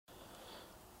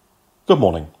Good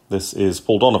morning. This is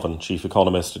Paul Donovan, Chief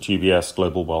Economist at UBS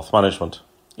Global Wealth Management.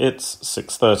 It's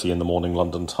 6:30 in the morning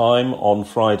London time on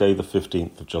Friday the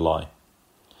 15th of July.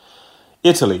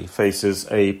 Italy faces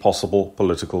a possible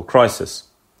political crisis.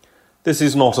 This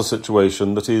is not a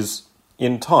situation that is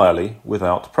entirely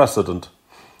without precedent.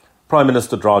 Prime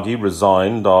Minister Draghi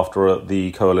resigned after the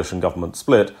coalition government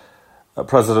split.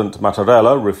 President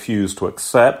Mattarella refused to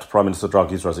accept Prime Minister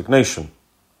Draghi's resignation.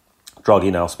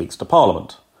 Draghi now speaks to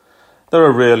Parliament. There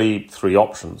are really three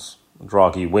options.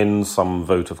 Draghi wins some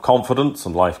vote of confidence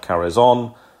and life carries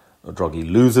on. Draghi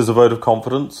loses a vote of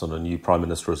confidence and a new Prime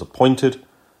Minister is appointed.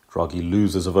 Draghi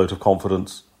loses a vote of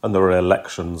confidence and there are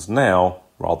elections now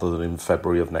rather than in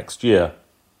February of next year.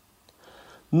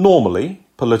 Normally,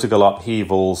 political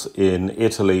upheavals in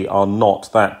Italy are not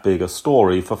that big a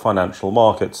story for financial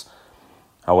markets.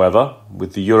 However,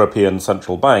 with the European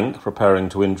Central Bank preparing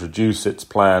to introduce its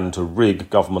plan to rig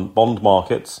government bond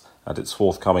markets at its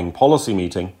forthcoming policy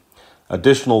meeting,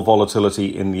 additional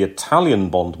volatility in the Italian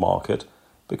bond market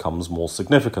becomes more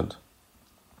significant.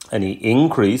 Any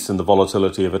increase in the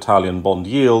volatility of Italian bond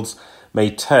yields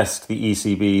may test the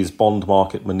ECB's bond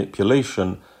market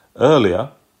manipulation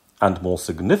earlier and more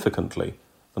significantly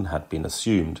than had been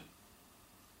assumed.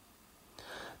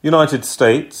 The United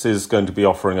States is going to be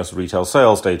offering us retail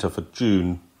sales data for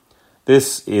June.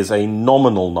 This is a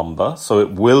nominal number, so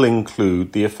it will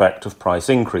include the effect of price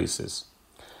increases.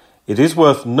 It is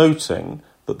worth noting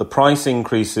that the price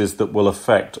increases that will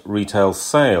affect retail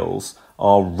sales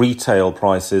are retail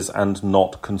prices and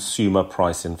not consumer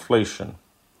price inflation.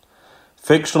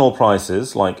 Fictional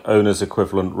prices, like owner's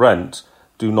equivalent rent,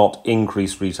 do not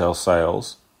increase retail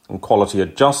sales, and quality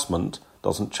adjustment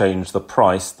doesn't change the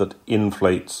price that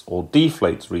inflates or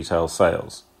deflates retail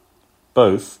sales.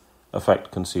 Both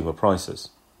affect consumer prices.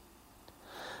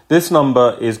 This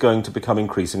number is going to become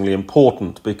increasingly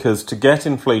important because to get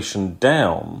inflation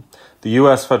down, the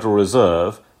US Federal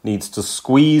Reserve needs to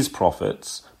squeeze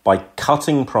profits by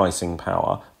cutting pricing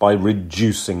power by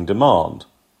reducing demand.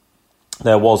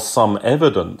 There was some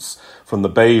evidence from the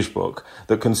Beige Book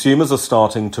that consumers are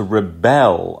starting to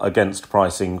rebel against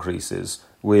price increases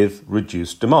with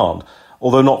reduced demand,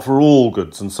 although not for all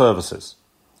goods and services.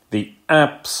 The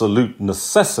absolute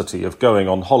necessity of going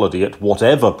on holiday at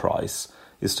whatever price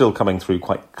is still coming through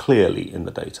quite clearly in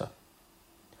the data.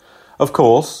 Of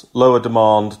course, lower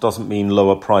demand doesn't mean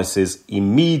lower prices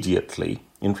immediately.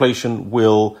 Inflation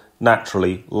will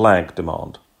naturally lag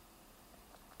demand.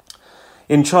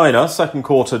 In China, second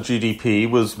quarter GDP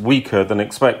was weaker than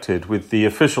expected, with the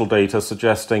official data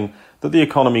suggesting that the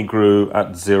economy grew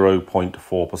at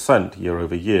 0.4% year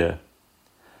over year.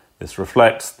 This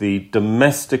reflects the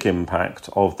domestic impact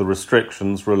of the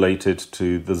restrictions related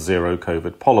to the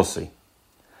zero-COVID policy.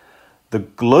 The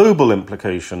global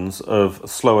implications of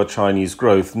slower Chinese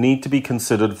growth need to be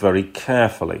considered very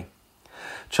carefully.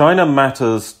 China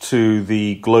matters to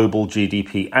the global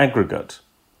GDP aggregate,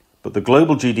 but the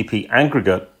global GDP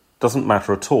aggregate doesn't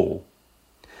matter at all.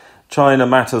 China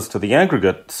matters to the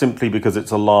aggregate simply because it's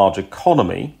a large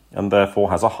economy and therefore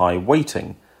has a high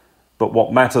weighting. But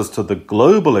what matters to the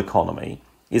global economy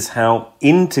is how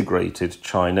integrated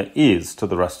China is to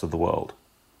the rest of the world.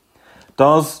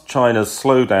 Does China's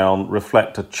slowdown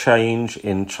reflect a change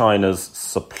in China's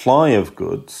supply of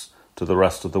goods to the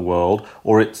rest of the world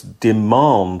or its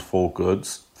demand for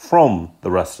goods from the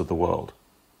rest of the world?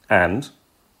 And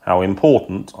how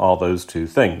important are those two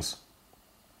things?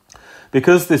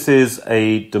 Because this is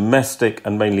a domestic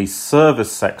and mainly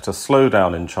service sector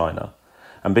slowdown in China,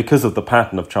 and because of the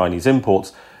pattern of Chinese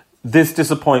imports, this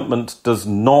disappointment does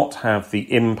not have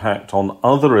the impact on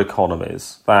other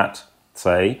economies that,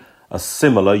 say, a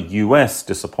similar US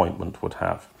disappointment would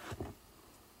have.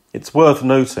 It's worth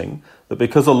noting that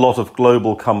because a lot of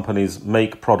global companies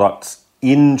make products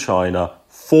in China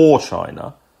for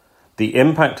China, the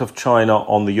impact of China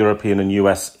on the European and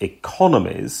US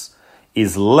economies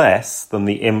is less than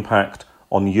the impact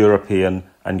on European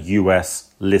and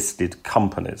US listed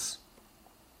companies.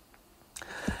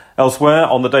 Elsewhere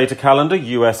on the data calendar,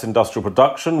 US industrial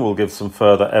production will give some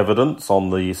further evidence on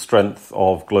the strength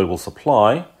of global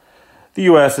supply. The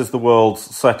US is the world's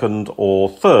second or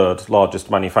third largest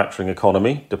manufacturing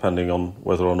economy, depending on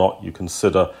whether or not you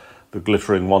consider the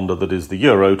glittering wonder that is the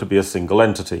euro to be a single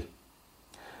entity.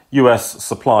 US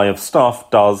supply of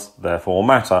stuff does therefore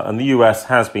matter, and the US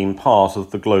has been part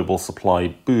of the global supply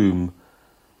boom.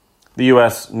 The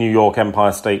US New York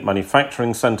Empire State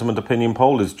Manufacturing Sentiment Opinion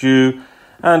Poll is due,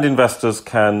 and investors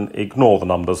can ignore the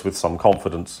numbers with some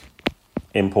confidence.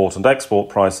 Import and export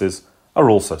prices are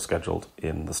also scheduled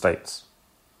in the States.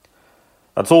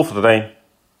 That's all for today.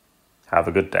 Have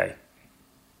a good day.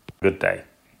 Good day.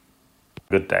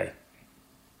 Good day.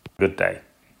 Good day.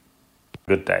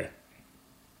 Good day.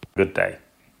 Good day.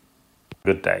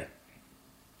 Good day.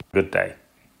 Good day.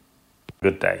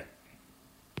 Good day.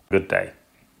 Good day.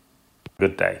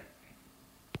 Good day.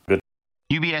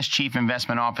 UBS Chief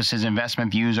Investment Office's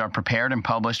investment views are prepared and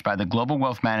published by the global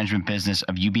wealth management business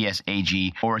of UBS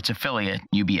AG or its affiliate,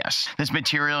 UBS. This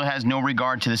material has no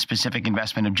regard to the specific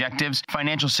investment objectives,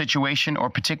 financial situation, or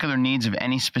particular needs of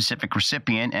any specific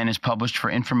recipient and is published for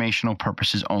informational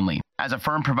purposes only. As a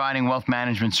firm providing wealth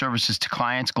management services to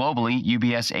clients globally,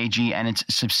 UBS AG and its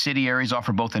subsidiaries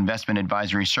offer both investment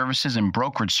advisory services and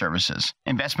brokerage services.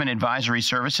 Investment advisory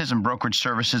services and brokerage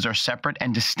services are separate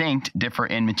and distinct, differ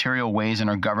in material ways, and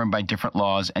are governed by different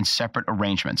laws and separate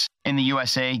arrangements. In the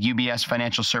USA, UBS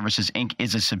Financial Services Inc.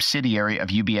 is a subsidiary of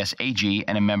UBS AG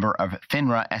and a member of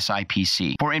FINRA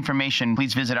SIPC. For information,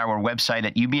 please visit our website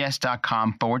at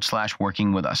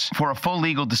ubs.com/working with us. For a full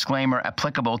legal disclaimer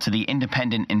applicable to the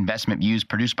independent investment views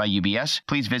produced by UBS,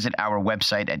 please visit our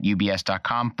website at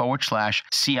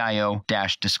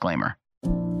ubs.com/CIO-disclaimer.